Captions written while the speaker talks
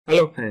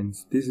Hello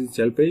friends, this is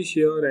Jalpesh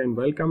here and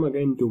welcome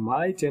again to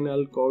my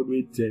channel Code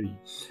with Jerry.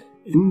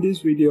 In this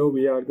video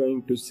we are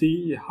going to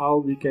see how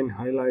we can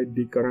highlight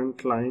the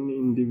current line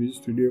in the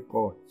Visual Studio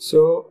Code.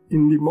 So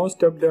in the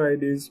most of the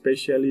IDEs,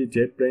 especially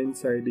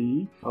JetBrains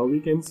IDE, we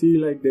can see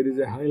like there is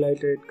a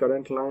highlighted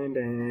current line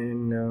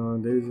and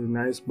there is a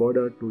nice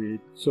border to it.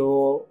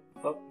 So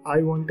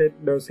I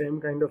wanted the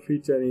same kind of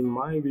feature in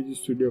my Visual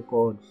Studio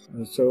Code.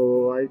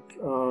 So I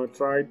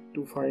tried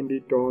to find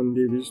it on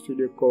the Visual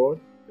Studio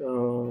Code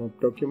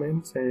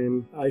documents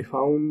and I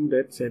found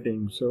that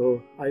setting.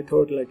 So I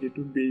thought like it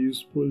would be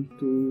useful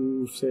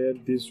to share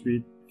this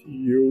with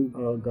you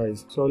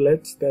guys. So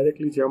let's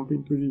directly jump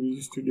into the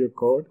Visual Studio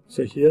Code.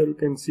 So here you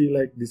can see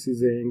like this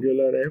is an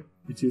Angular app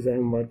which is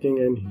I'm working,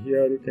 and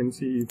here you can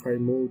see if I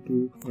move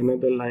to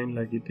another line,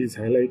 like it is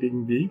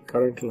highlighting the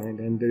current line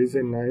and there is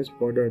a nice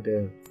border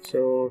there.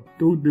 So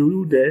to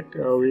do that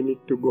we need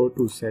to go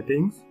to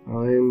settings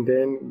and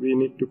then we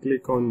need to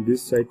click on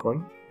this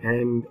icon,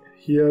 and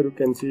here you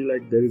can see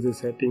like there is a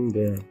setting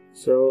there.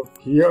 So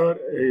here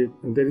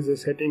there is a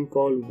setting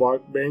called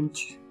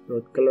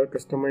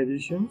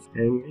workbench.colorCustomizations,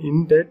 and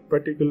in that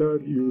particular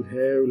you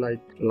have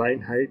like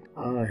line height,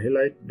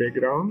 highlight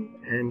background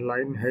and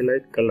line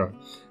highlight color.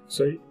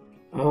 So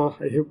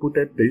I have put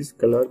at this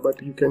color,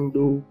 but you can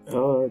do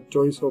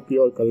choice of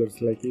your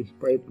colors. Like if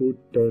I put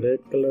the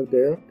red color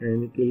there,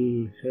 and it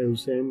will have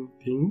same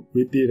thing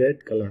with the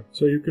red color.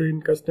 So you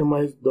can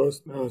customize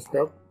those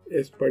stuff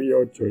as per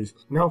your choice.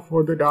 Now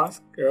for the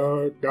dark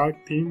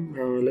theme,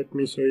 let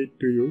me show it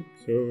to you.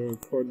 So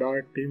for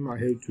dark theme I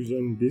have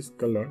chosen this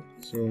color.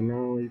 So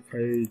now if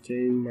I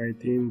change my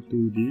theme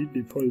to the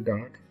default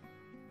dark,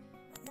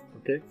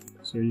 okay,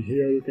 so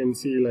here you can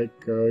see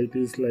like it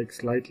is like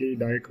slightly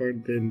darker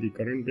than the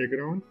current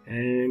background,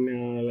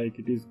 and like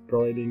it is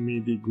providing me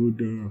the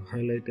good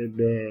highlighted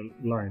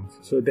lines.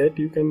 So that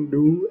you can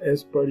do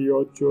as per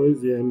your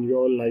choice and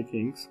your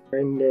likings,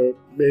 and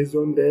based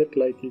on that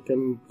like you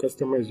can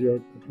customize your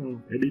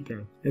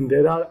editor. And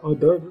there are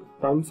other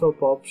tons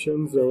of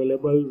options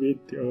available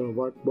with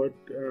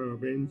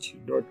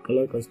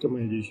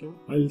workbench.colorCustomization.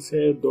 I'll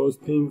share those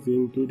things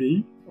into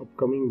the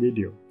upcoming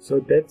video. So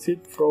that's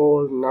it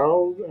for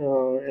now,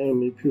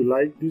 and if you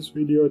like this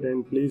video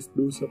then please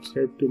do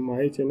subscribe to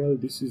my channel.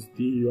 This is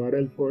the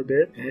URL for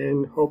that,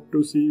 and hope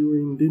to see you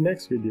in the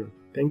next video.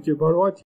 Thank you for watching.